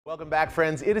Welcome back,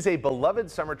 friends. It is a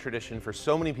beloved summer tradition for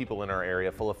so many people in our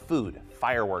area, full of food,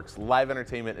 fireworks, live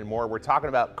entertainment, and more. We're talking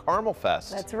about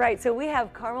CarmelFest. That's right. So we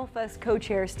have CarmelFest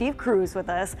co-chair Steve Cruz with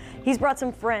us. He's brought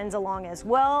some friends along as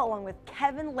well, along with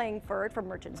Kevin Langford from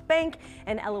Merchants Bank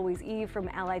and Eloise Eve from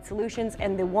Allied Solutions,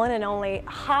 and the one and only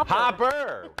Hopper.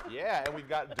 Hopper! Yeah, and we've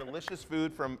got delicious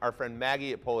food from our friend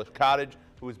Maggie at Polish Cottage,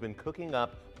 who has been cooking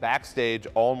up backstage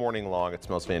all morning long. It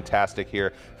smells fantastic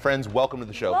here. Friends, welcome to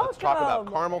the show. Welcome. Let's talk about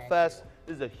CarmelFest.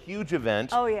 This is a huge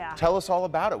event. Oh, yeah. Tell us all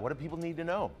about it. What do people need to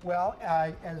know? Well,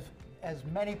 as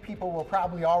many people will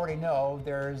probably already know,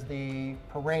 there's the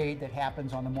parade that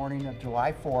happens on the morning of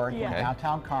July 4th in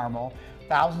downtown Carmel.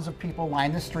 Thousands of people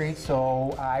line the streets,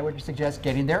 so I would suggest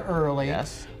getting there early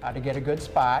to get a good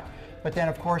spot. But then,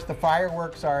 of course, the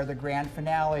fireworks are the grand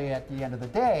finale at the end of the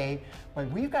day.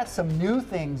 But we've got some new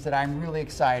things that I'm really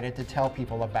excited to tell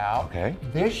people about. Okay.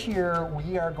 This year,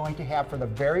 we are going to have, for the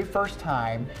very first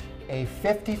time, a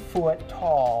 50-foot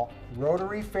tall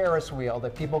rotary Ferris wheel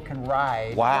that people can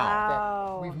ride.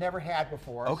 Wow. That we've never had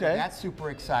before. Okay. So that's super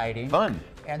exciting. Fun.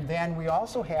 And then we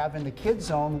also have in the kids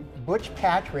zone, Butch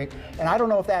Patrick, and I don't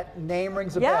know if that name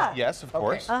rings a bell. Yes, of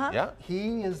course. Yeah.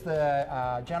 He is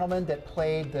the gentleman that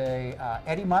played the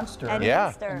Eddie Munster in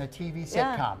the TV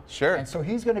sitcom. Sure. And so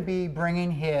he's going to be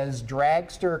bringing his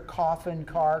dragster coffin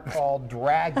car called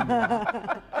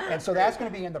Dragula. And so that's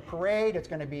going to be in the parade. It's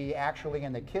going to be actually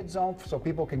in the kids zone, so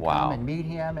people can come and meet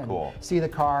him and see the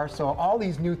car. So all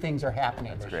these new things are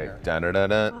happening this year.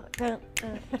 Da-da-da-da.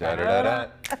 Da-da-da-da.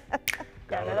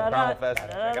 Go to CarmelFest,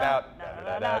 check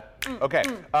it out. Okay,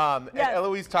 and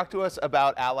Eloise, talk to us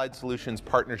about Allied Solutions'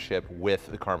 partnership with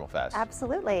the CarmelFest.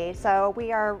 Absolutely. So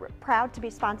we are proud to be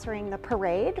sponsoring the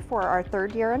parade for our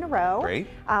third year in a row. Great.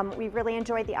 We really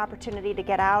enjoyed the opportunity to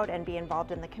get out and be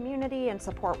involved in the community and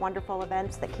support wonderful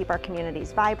events that keep our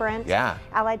communities vibrant. Yeah.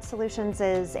 Allied Solutions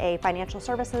is a financial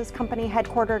services company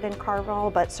headquartered in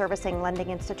Carmel, but servicing lending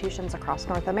institutions across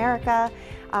North America,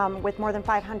 with more than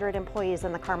 500 employees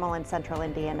in the Carmel and Central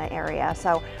Indiana area.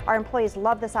 So our employees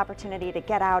love this opportunity to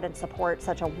get out and support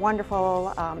such a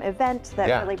wonderful event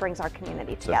that really brings our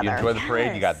community together. So if you enjoy the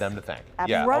parade, you got them to thank.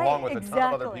 Yeah, along with a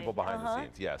ton of other people behind the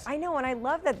scenes. Yes. I know, and I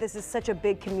love that this is such a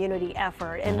big community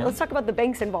effort. And let's talk about the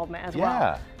bank's involvement as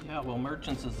well. Yeah, well,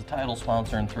 Merchants is the title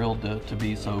sponsor and thrilled to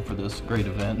be so for this great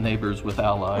event, Neighbors with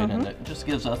Allied, and it just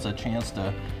gives us a chance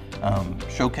to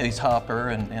showcase Hopper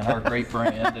and our great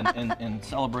brand and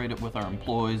celebrate it with our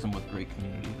employees and with great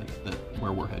community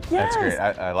where we're headed. That's great.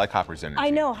 I like Hopper's energy. I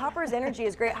know, Hopper's energy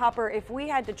is great. Hopper, if we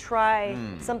had to try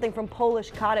something from Polish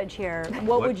Cottage here,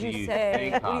 what would you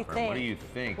say? What do you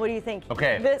think? What do you think?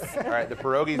 Okay. This. All right, the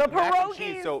pierogies. The mac and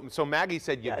pierogies. cheese. So Maggie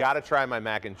said you got to try my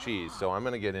mac and cheese. So I'm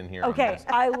going to get in here. Okay, on this.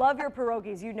 I love your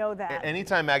pierogies. You know that.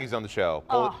 Anytime Maggie's on the show,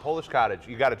 Polish Cottage,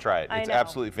 you got to try it. It's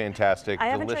absolutely fantastic. I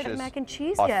haven't delicious, tried the mac and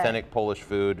cheese yet. Authentic Polish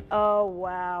food. Oh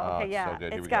wow. Okay, it's so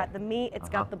good. It's got the meat. It's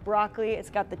got the broccoli. It's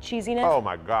got the cheesiness. Oh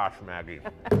my gosh, Maggie.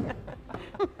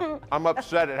 I'm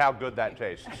upset at how good that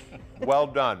tastes. Well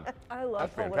done. I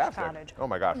love Polish fantastic. Cottage. Oh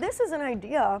my gosh. This is an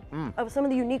idea of some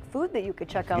of the unique food that you could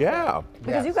check out. Yeah.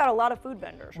 Because you've got a lot of food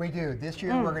vendors. We do. This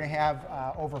year we're going to have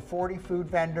over 40 food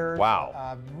vendors.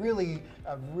 Wow. Really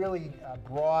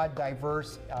broad,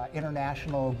 diverse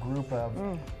international group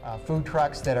of food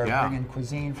trucks that are bringing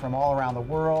cuisine from all around the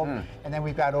world. And then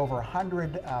we've got over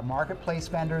 100 marketplace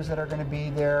vendors that are going to be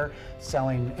there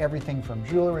selling everything from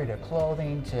jewelry to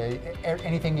clothing to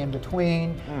anything in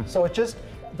between. So it just,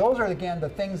 those are, again, the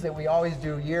things that we always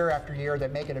do year after year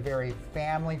that make it a very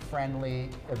family-friendly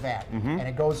event. And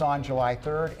it goes on July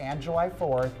 3rd and July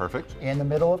 4th. Perfect. In the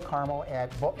middle of Carmel.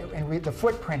 And the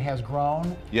footprint has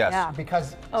grown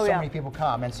because so many people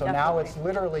come. And so now it's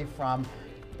literally from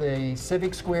the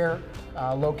Civic Square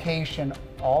location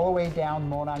all the way down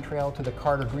Monon Trail to the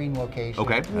Carter Green location.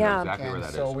 Okay, I know exactly where that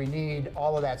is. So we need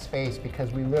all of that space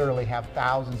because we literally have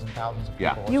thousands and thousands of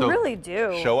people. You really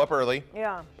do. Show up early.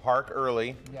 Yeah. Park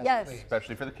early. Yes.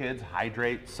 Especially for the kids.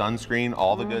 Hydrate, sunscreen,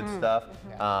 all the good stuff.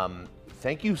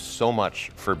 Thank you so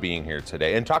much for being here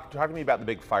today. And talk to me about the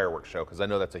big fireworks show, because I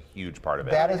know that's a huge part of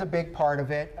it. That is a big part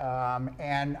of it.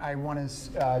 And I want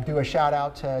to do a shout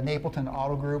out to Napleton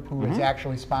Auto Group, who is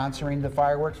actually sponsoring the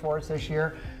fireworks for us this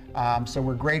year. So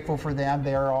we're grateful for them.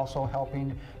 They are also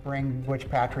helping bring Butch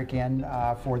Patrick in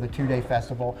for the two-day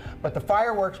festival. But the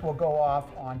fireworks will go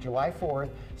off on July 4th,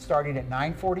 starting at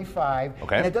 9:45.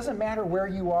 Okay. And it doesn't matter where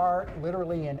you are,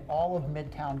 literally in all of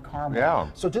Midtown Carmel. Yeah.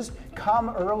 So just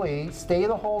come early, stay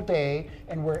the whole day,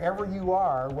 and wherever you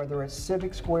are, whether it's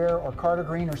Civic Square or Carter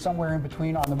Green or somewhere in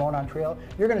between on the Monon Trail,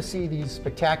 you're going to see these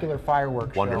spectacular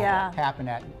fireworks shows happen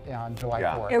on July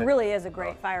 4th. It really is a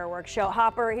great fireworks show.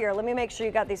 Hopper, here, let me make sure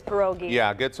you got these nice pierogi.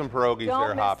 Yeah, get some pierogies Don't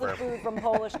there, miss Hopper. the food from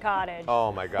Polish Cottage.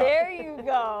 Oh my God. There you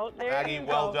go. There Maggie, you go.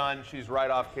 well done. She's right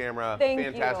off camera. Thank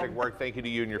Fantastic you. work. Thank you to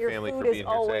you and your Your family food for is being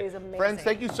here always today. amazing. Friends,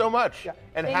 thank you so much.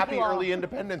 And Thank happy you all. early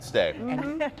Independence Day.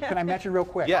 And can I mention real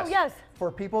quick? Yes. Oh, yes.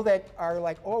 For people that are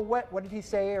like, oh, what did he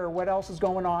say, or what else is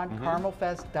going on?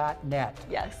 CarmelFest.net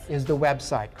Yes. is the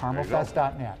website.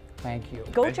 CarmelFest.net. Thank you.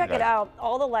 Go Thank you, check it guys. out.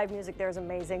 All the live music there is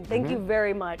amazing. Thank you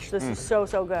very much. This is so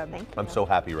good. Thank you. I'm so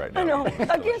happy right now. I know. It's I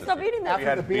can't delicious stop here. eating that. We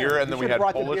had the beer and then You we should've had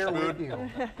brought the Polish beer with food.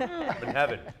 you. I'm in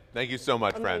heaven. Thank you so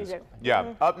much, friends. Amazing.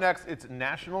 Yeah. Up next, it's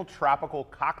National Tropical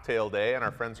Cocktail Day, and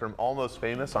our friends from Almost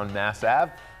Famous on Mass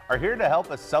Ave are here to help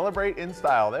us celebrate in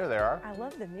style. There they are. I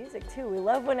love the music too. We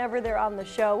love whenever they're on the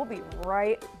show. We'll be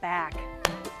right back.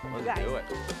 Let's guys. do it.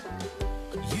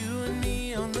 You and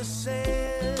me on the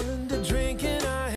same